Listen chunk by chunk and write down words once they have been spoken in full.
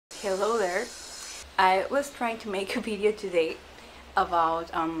Hello there. I was trying to make a video today about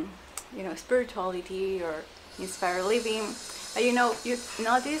spirituality or inspired living. You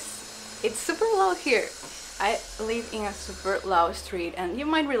notice it's super loud here. I live in a super loud street and you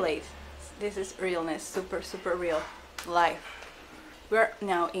might relate. This is realness, super real life. We're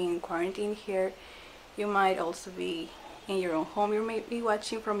now in quarantine here. You might also be in your own home. You may be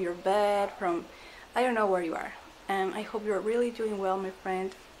watching from your bed, from I don't know where you are. And I hope you're really doing well, my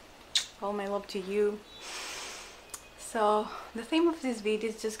friend. All my love to you. So the theme of this video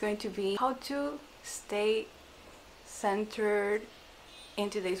is just going to be how to stay centered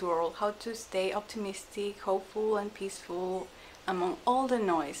in today's world, how to stay optimistic, hopeful and peaceful among all the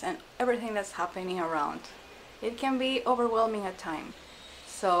noise and everything that's happening around. It can be overwhelming at times.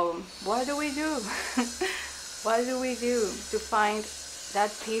 So what do we do? What do we do to find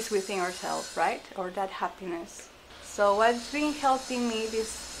that peace within ourselves, right? Or that happiness? So what's been helping me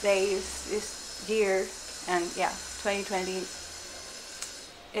these days, this year, and 2020,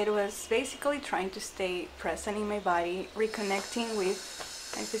 it was basically trying to stay present in my body, reconnecting with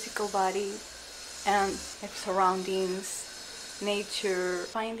my physical body and my surroundings, nature,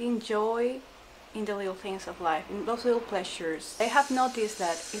 finding joy in the little things of life, in those little pleasures. I have noticed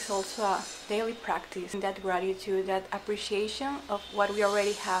that it's also a daily practice, that gratitude, that appreciation of what we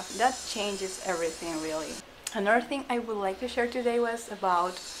already have, that changes everything really. Another thing I would like to share today was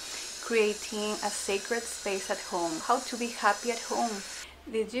about creating a sacred space at home, how to be happy at home.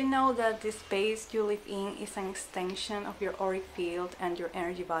 Did you know that the space you live in is an extension of your auric field and your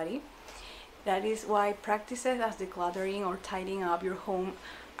energy body? That is why practices as decluttering or tidying up your home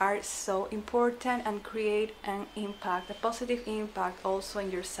are so important and create an impact, a positive impact also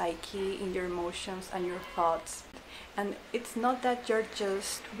in your psyche, in your emotions and your thoughts. And it's not that you're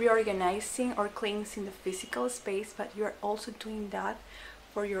just reorganizing or cleansing the physical space, but you're also doing that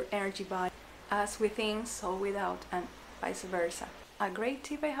for your energy body, as within, so without, and vice versa. A great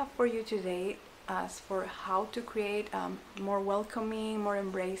tip I have for you today as for how to create a more welcoming, more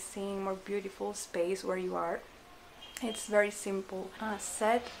embracing, more beautiful space where you are. It's very simple.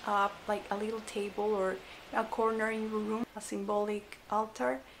 Set up like a little table or a corner in your room, a symbolic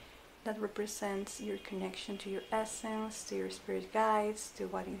altar that represents your connection to your essence, to your spirit guides, to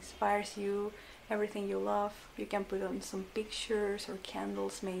what inspires you, everything you love. You can put on some pictures or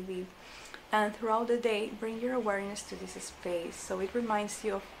candles maybe. And throughout the day, bring your awareness to this space so it reminds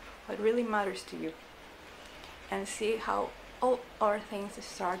you of what really matters to you. And see how all our things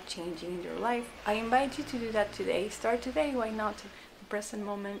start changing in your life. I invite you to do that today. Start today, why not? The present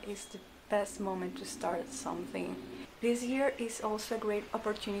moment is the best moment to start something. This year is also a great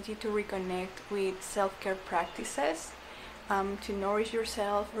opportunity to reconnect with self-care practices, to nourish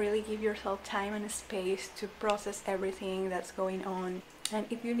yourself, really give yourself time and space to process everything that's going on. And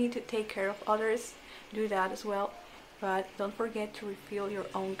if you need to take care of others, do that as well. But don't forget to refill your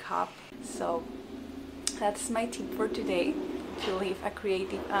own cup. So that's my tip for today, to live a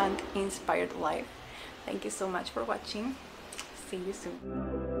creative and inspired life. Thank you so much for watching. See you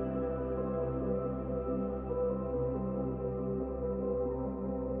soon.